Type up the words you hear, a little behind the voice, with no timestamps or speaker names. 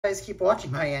Guys keep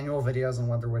watching my annual videos on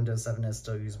whether Windows 7 is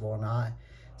still usable or not.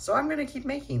 So I'm going to keep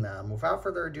making them. Without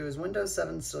further ado, is Windows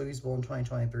 7 still usable in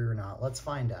 2023 or not? Let's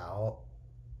find out.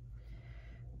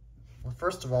 Well,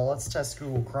 first of all, let's test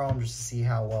Google Chrome just to see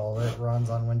how well it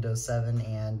runs on Windows 7.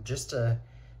 And just a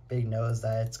big note is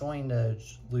that it's going to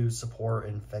lose support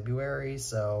in February.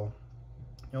 So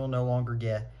you'll no longer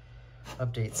get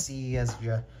Update C, as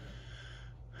you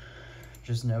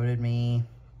just noted me.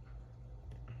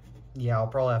 Yeah, I'll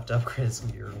probably have to upgrade this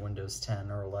computer to Windows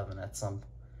 10 or 11 at some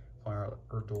point,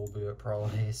 or dual boot it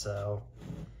probably. So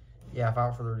yeah,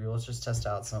 without further ado, let's just test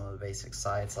out some of the basic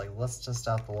sites. Like, let's test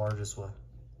out the largest one.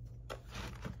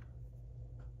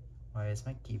 Why is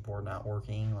my keyboard not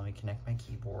working? Let me connect my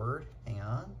keyboard. Hang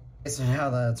on. Okay, so now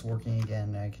that's working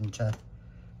again, I can test.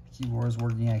 The keyboard is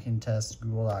working. I can test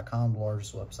Google.com, the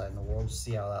largest website in the world. Just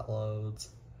see how that loads.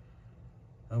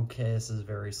 Okay, this is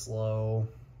very slow.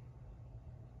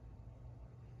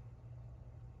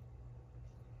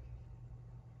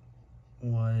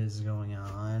 What is going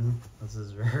on? This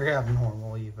is very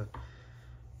abnormal, even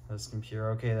this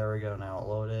computer. Okay, there we go. Now it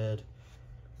loaded.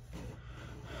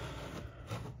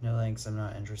 No thanks, I'm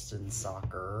not interested in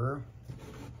soccer.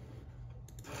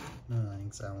 No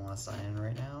thanks, I don't want to sign in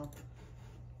right now.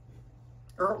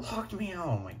 Or it locked me out.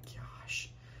 Oh my gosh.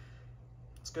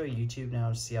 Let's go to YouTube now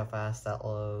to see how fast that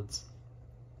loads.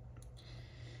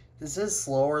 This is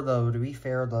slower though. To be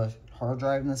fair, the hard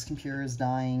drive in this computer is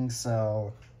dying,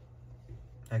 so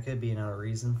that could be another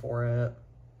reason for it.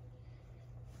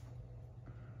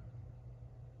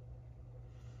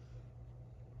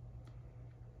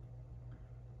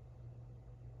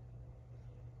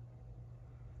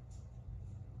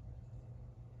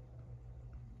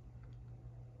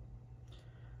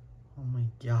 Oh my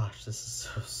gosh, this is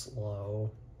so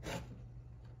slow.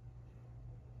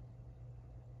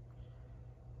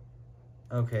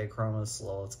 Okay, Chrome is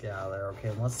slow. Let's get out of there. Okay,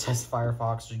 and let's test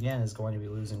Firefox, which again is going to be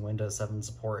losing Windows 7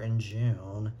 support in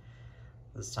June.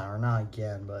 This time, or not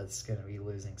again, but it's going to be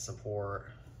losing support.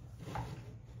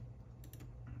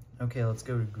 Okay, let's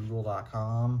go to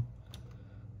Google.com.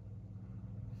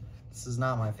 This is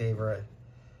not my favorite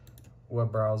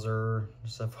web browser.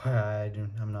 Just FYI,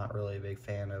 I'm not really a big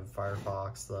fan of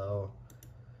Firefox, though.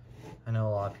 I know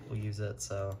a lot of people use it,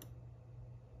 so.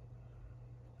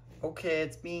 Okay,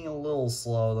 it's being a little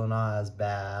slow, though not as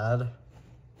bad.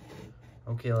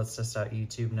 Okay, let's test out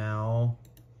YouTube now.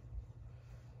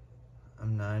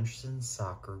 I'm not interested in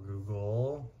soccer,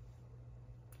 Google.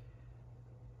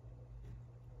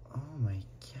 Oh my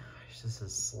gosh, this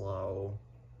is slow.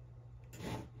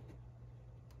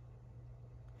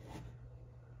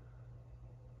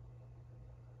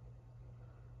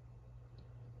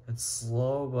 It's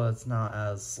slow, but it's not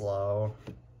as slow.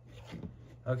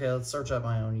 Okay, let's search up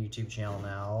my own YouTube channel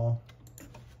now.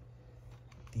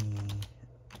 The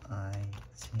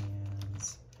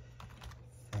iTunes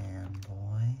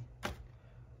Fanboy.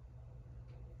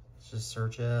 Let's just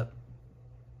search it.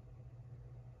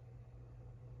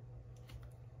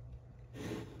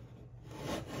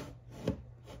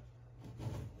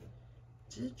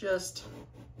 It just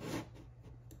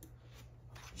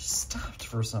stopped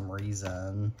for some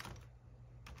reason.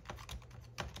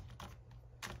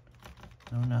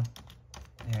 No, not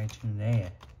the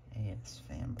iTunes AS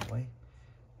Fanboy.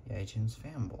 The iTunes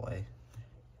Fanboy.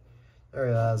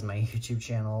 There that is my YouTube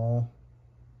channel.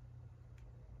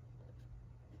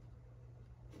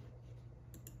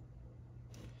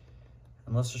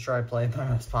 And let's just try playing my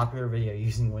most popular video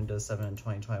using Windows 7 in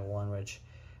 2021, which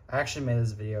I actually made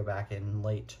this video back in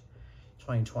late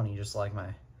 2020, just like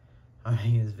I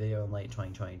made this video in late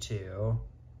 2022.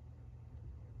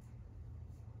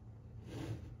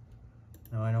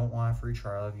 No, I don't want a free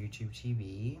trial of YouTube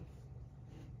TV.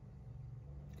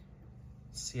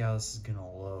 Let's see how this is gonna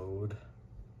load.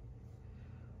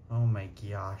 Oh my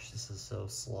gosh, this is so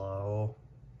slow.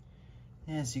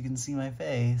 Yes, you can see my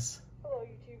face. Hello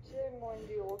YouTube, today I'm going to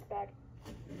do a look back.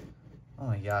 Oh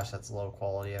my gosh, that's low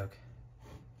quality. Okay.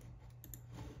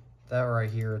 That right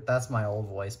here, that's my old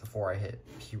voice before I hit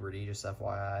puberty, just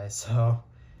FYI, so.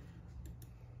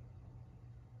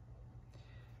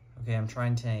 Okay, I'm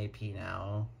trying 1080p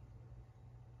now,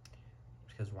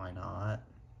 because why not?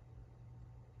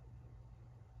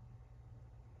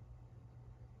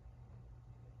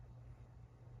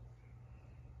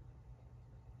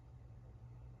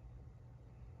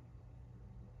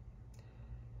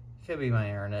 Could be my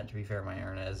internet. To be fair, my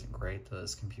internet isn't great.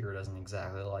 This computer doesn't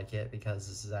exactly like it, because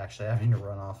this is actually having to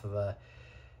run off of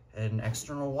an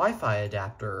external Wi-Fi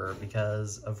adapter,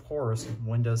 because of course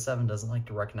Windows 7 doesn't like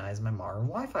to recognize my modern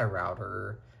Wi-Fi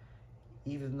router,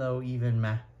 even though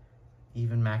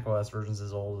Even macOS versions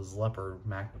as old as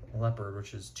Leopard,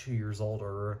 which is 2 years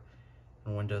older,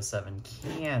 and Windows 7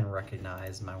 can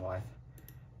recognize my Wi-Fi.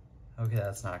 Okay,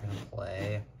 that's not gonna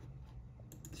play.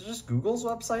 Is it just Google's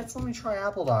websites? Let me try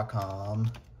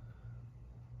apple.com.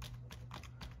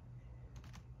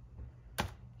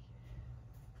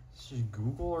 Is this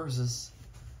Google or is this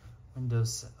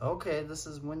Windows? Okay, this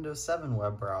is Windows 7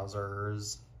 web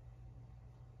browsers.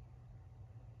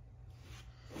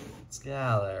 Let's get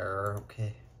out of there.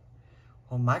 Okay.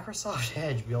 Will Microsoft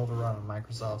Edge be able to run on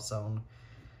Microsoft's own,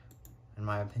 in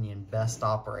my opinion, best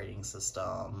operating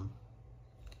system?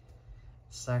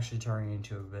 It's actually turning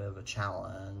into a bit of a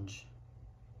challenge.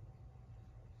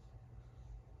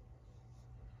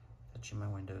 Fetching my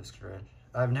Windows grid.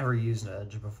 I've never used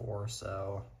Edge before,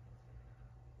 so.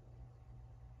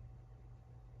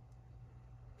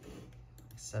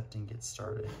 Accept and get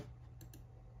started.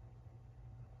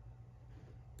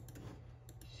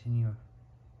 Continue.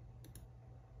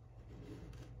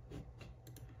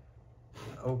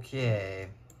 Okay.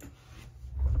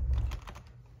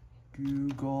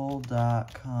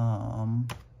 Google.com.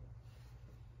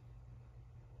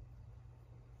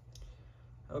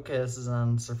 Okay, this is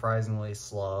unsurprisingly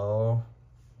slow.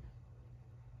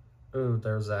 Ooh,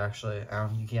 there's actually,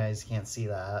 you guys can't see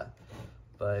that,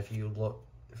 but if you look,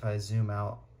 if I zoom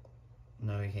out,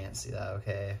 no, you can't see that,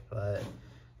 okay, but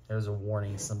there's a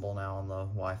warning symbol now on the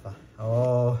Wi-Fi.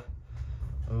 Oh,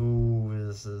 ooh,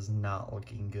 this is not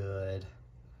looking good.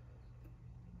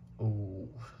 Ooh.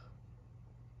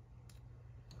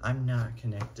 I'm not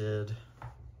connected.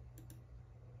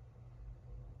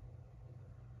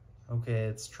 Okay,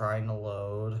 it's trying to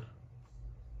load.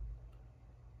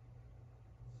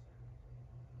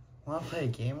 Wanna play a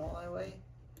game while I wait?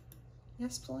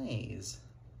 Yes, please.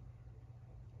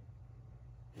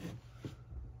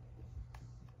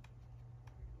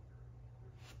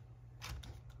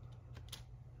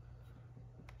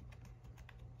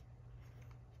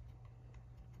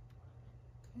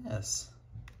 Yes.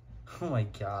 Oh my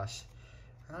gosh.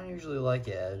 I don't usually like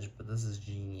Edge, but this is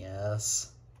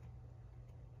genius.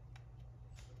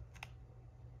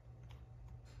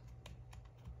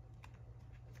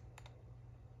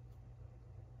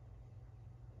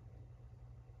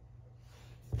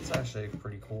 It's actually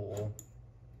pretty cool.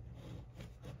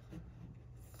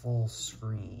 Full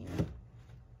screen.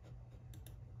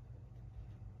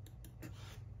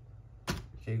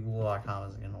 Okay, Google.com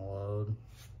isn't gonna load.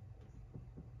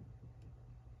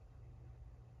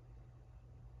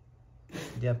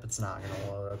 Yep, it's not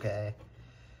gonna load, okay.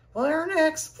 Well, Internet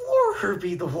Explorer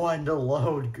be the one to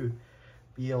load,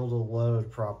 be able to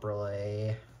load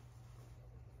properly.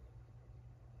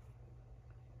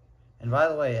 And by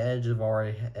the way, Edge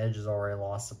has already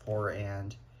lost support,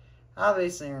 and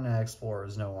obviously Internet Explorer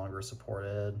is no longer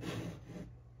supported.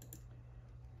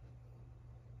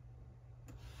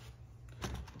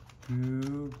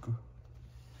 Google.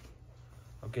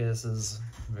 Okay, this is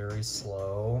very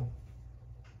slow.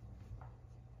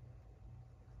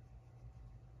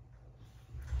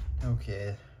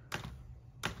 Okay.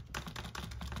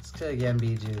 This could again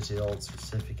be due to the old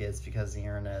certificates because the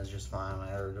internet is just fine on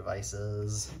other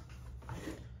devices.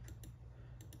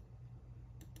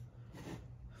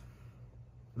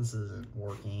 This isn't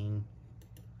working,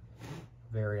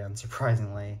 very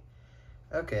unsurprisingly.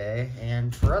 Okay,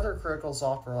 and for other critical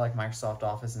software like Microsoft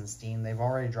Office and Steam, they've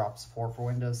already dropped support for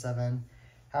Windows 7.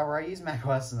 However, I use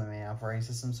macOS as my main operating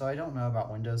system, so I don't know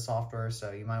about Windows software,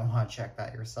 so you might want to check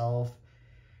that yourself.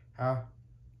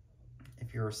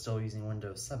 If you're still using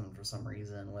Windows 7 for some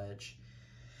reason, which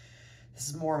this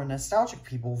is more of a nostalgic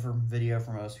video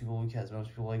for most people, because most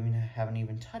people haven't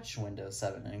even touched Windows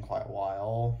 7 in quite a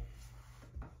while.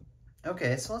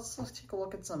 Okay, so let's take a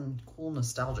look at some cool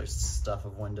nostalgic stuff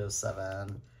of Windows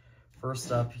 7.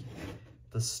 First up,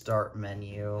 the start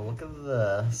menu. Look at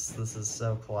this. This is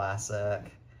so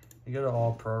classic. You go to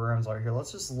all programs right here.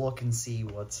 Let's just look and see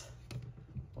what's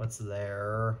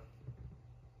there.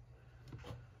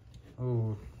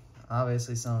 Ooh,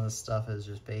 obviously some of this stuff is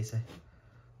just basic.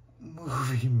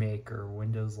 Movie Maker,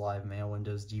 Windows Live Mail,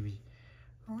 Windows DVD.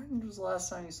 When was the last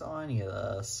time you saw any of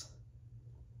this?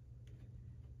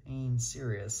 I mean,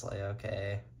 seriously,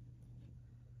 okay.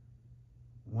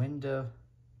 Windows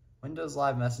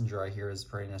Live Messenger right here is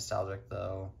pretty nostalgic,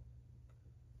 though.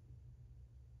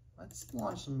 Let's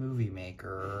launch the Movie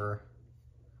Maker.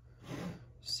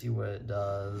 See what it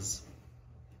does.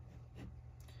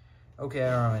 Okay,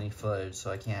 I don't have any footage, so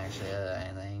I can't actually edit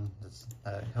anything.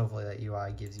 Hopefully that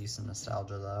UI gives you some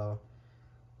nostalgia, though.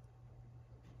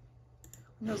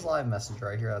 Windows Live Messenger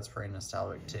right here, that's pretty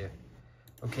nostalgic, too.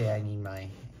 Okay, I need my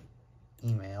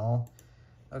email.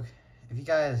 Okay, if you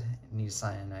guys need to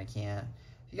sign in, I can't.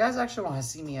 If you guys actually want to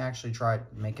see me actually try to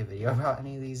make a video about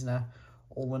any of these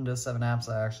old Windows 7 apps,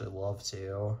 I actually love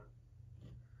to.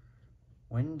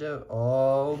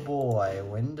 Oh boy,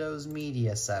 Windows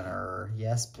Media Center.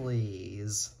 Yes,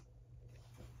 please.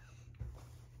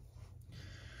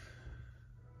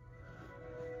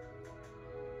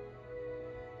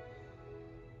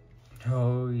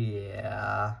 Oh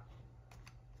yeah.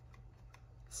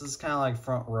 This is kind of like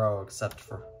Front Row, except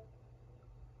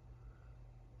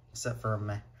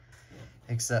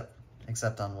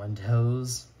on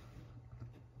Windows.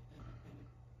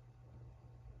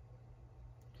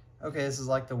 Okay, this is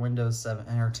like the Windows 7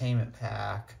 Entertainment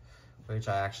Pack, which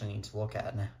I actually need to look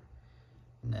at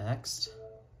next.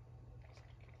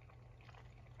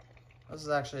 This is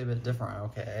actually a bit different,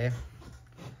 okay.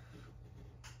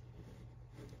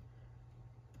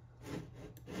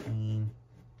 Clean.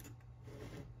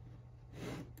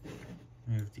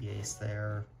 Move the ace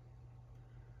there.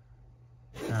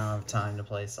 I don't have time to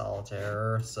play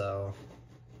solitaire, so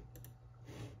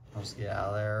I'll just get out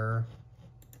of there.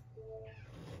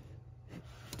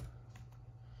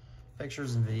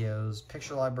 Pictures and videos.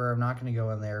 Picture library, I'm not going to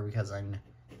go in there because I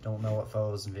don't know what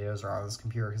photos and videos are on this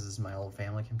computer because this is my old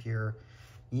family computer.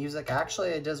 Music,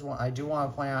 actually, I do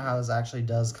want to point out how this actually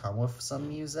does come with some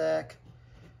music.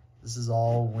 This is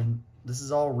all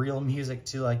real music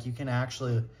too. Like, you can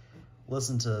actually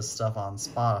listen to this stuff on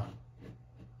Spotify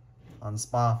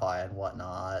and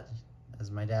whatnot.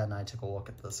 As my dad and I took a look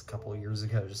at this a couple of years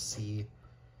ago to see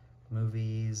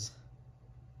movies.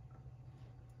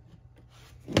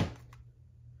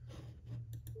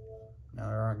 Now,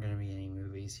 there aren't going to be any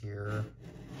movies here.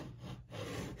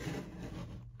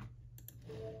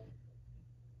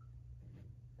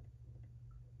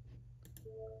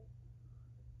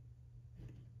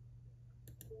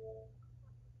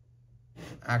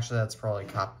 Actually, that's probably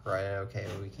copyrighted. Okay,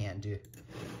 but we can't do,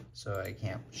 so I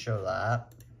can't show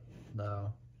that,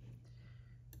 though.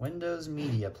 Windows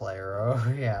Media Player.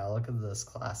 Oh yeah, look at this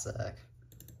classic.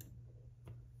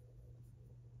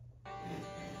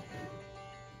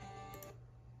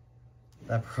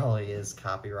 That probably is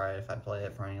copyrighted if I play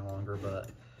it for any longer, but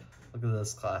look at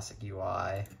this classic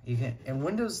UI. You can, in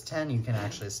Windows 10, you can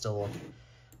actually still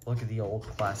look at the old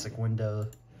classic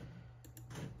Windows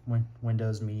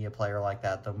Media Player like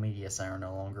that. The Media Center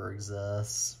no longer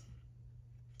exists.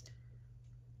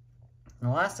 And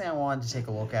the last thing I wanted to take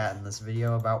a look at in this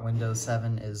video about Windows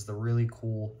 7 is the really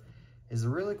cool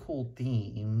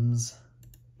themes.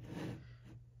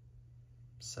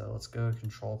 So let's go to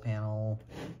Control Panel,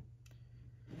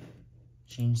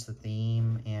 change the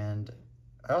theme, and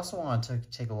I also want to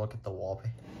take a look at the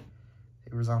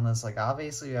wallpapers on this. Like,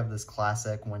 obviously you have this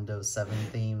classic Windows 7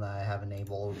 theme that I have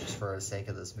enabled just for the sake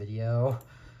of this video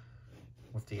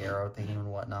with the arrow theme and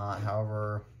whatnot.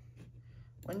 However,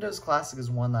 Windows Classic is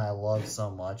one that I love so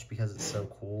much because it's so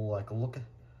cool. Like, look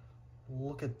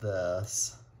at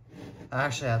this. I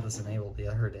actually had this enabled the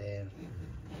other day, and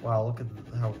wow, look at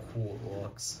how cool it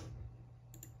looks.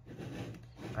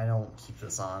 I don't keep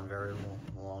this on very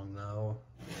long though.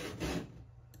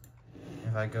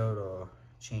 If I go to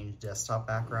change desktop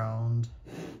background,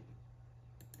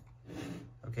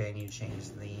 okay, I need to change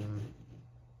the theme.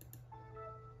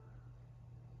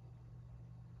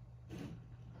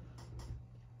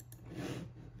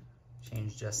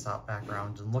 Change desktop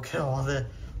background, and look at all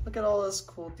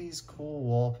these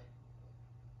cool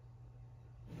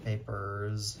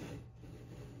wallpapers.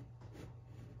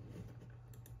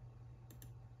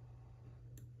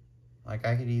 Like,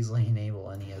 I could easily enable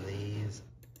any of these.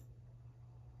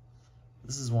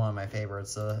 This is one of my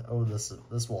favorites.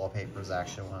 This wallpaper is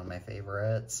actually one of my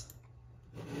favorites.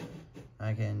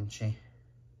 I can change.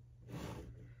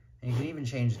 And you can even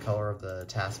change the color of the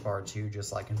taskbar too,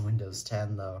 just like in Windows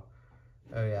 10 though.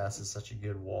 Oh yeah, this is such a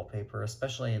good wallpaper,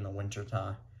 especially in the winter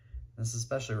time. This is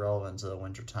especially relevant to the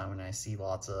winter time when I see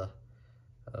lots of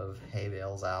hay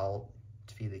bales out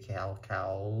to feed the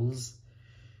cows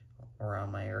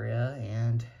around my area.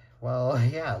 And well,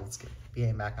 yeah, let's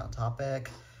get back on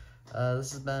topic.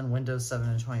 This has been Windows 7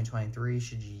 in 2023.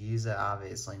 Should you use it?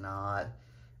 Obviously not.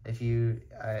 If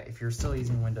you're still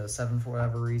using Windows 7 for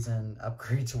whatever reason,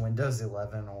 upgrade to Windows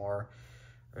 11, or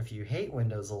if you hate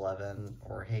Windows 11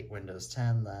 or hate Windows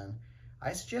 10, then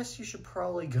I suggest you should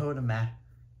probably go to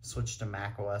switch to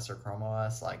Mac OS or Chrome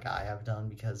OS like I have done,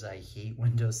 because I hate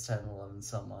Windows 10 and 11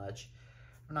 so much.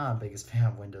 I'm not the biggest fan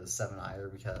of Windows 7 either,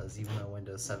 because even though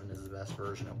Windows 7 is the best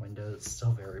version of Windows, it's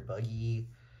still very buggy.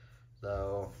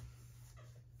 So,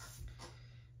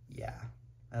 yeah.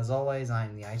 As always,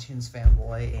 I'm the iTunes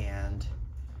fanboy, and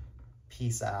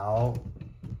peace out.